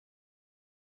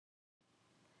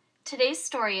Today's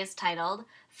story is titled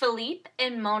Philippe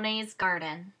in Monet's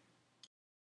Garden.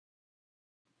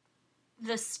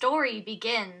 The story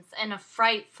begins in a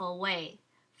frightful way.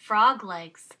 Frog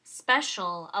legs,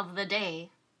 special of the day.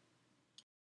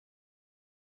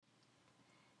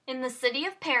 In the city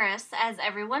of Paris, as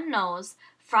everyone knows,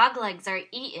 frog legs are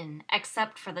eaten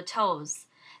except for the toes.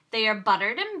 They are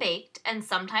buttered and baked and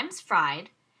sometimes fried,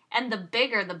 and the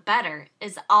bigger the better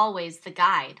is always the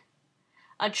guide.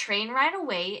 A train ride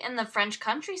away in the French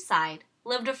countryside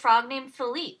lived a frog named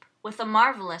Philippe with a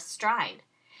marvelous stride.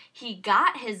 He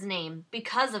got his name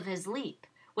because of his leap,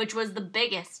 which was the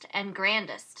biggest and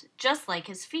grandest, just like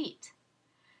his feet.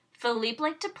 Philippe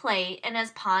liked to play in his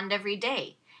pond every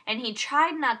day, and he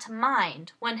tried not to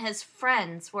mind when his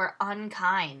friends were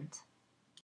unkind.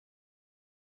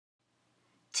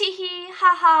 Tee-hee,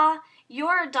 ha-ha,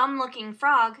 you're a dumb-looking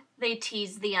frog, they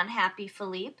teased the unhappy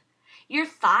Philippe. Your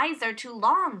thighs are too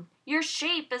long, your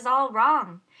shape is all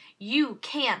wrong. You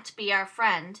can't be our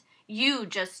friend, you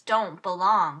just don't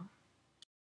belong.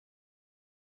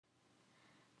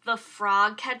 The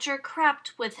frog catcher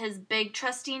crept with his big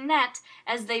trusty net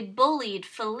as they bullied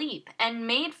Philippe and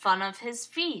made fun of his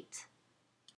feet.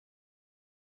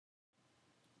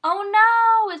 Oh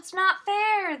no, it's not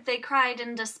fair, they cried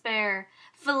in despair.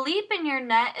 Philippe in your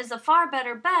net is a far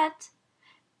better bet.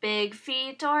 Big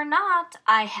feet or not,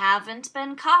 I haven't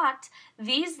been caught.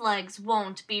 These legs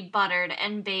won't be buttered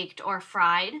and baked or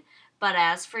fried. But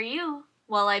as for you,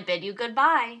 well, I bid you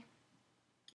goodbye.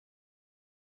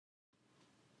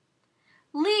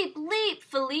 Leap, leap,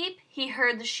 Philippe, he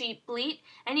heard the sheep bleat,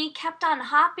 and he kept on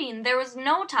hopping. There was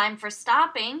no time for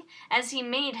stopping as he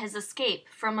made his escape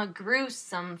from a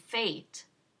gruesome fate.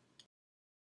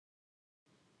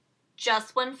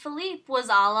 Just when Philippe was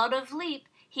all out of leap,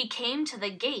 he came to the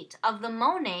gate of the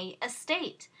Monet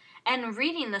estate, and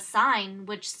reading the sign,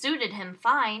 which suited him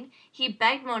fine, he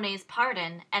begged Monet's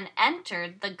pardon and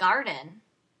entered the garden.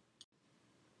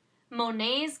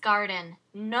 Monet's garden,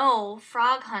 no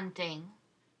frog hunting.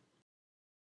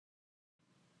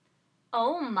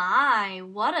 Oh my,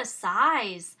 what a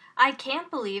size! I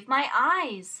can't believe my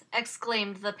eyes,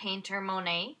 exclaimed the painter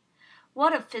Monet.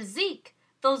 What a physique!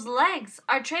 Those legs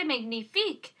are très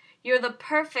magnifique. You're the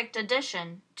perfect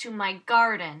addition to my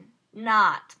garden,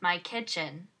 not my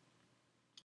kitchen.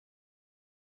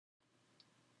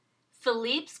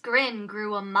 Philippe's grin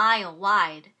grew a mile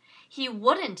wide. He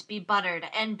wouldn't be buttered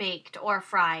and baked or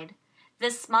fried.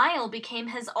 This smile became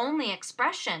his only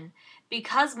expression,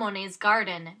 because Monet's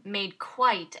garden made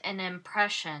quite an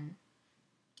impression.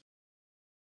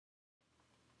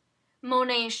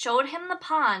 Monet showed him the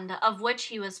pond of which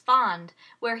he was fond,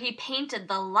 where he painted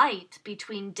the light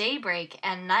between daybreak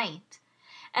and night.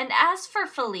 And as for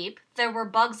Philippe, there were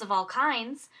bugs of all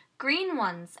kinds, green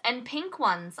ones and pink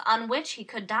ones on which he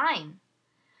could dine.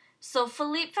 So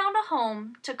Philippe found a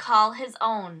home to call his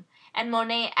own, and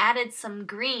Monet added some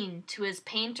green to his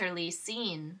painterly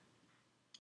scene.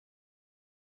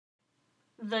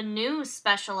 The new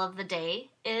special of the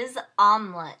day is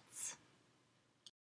omelette.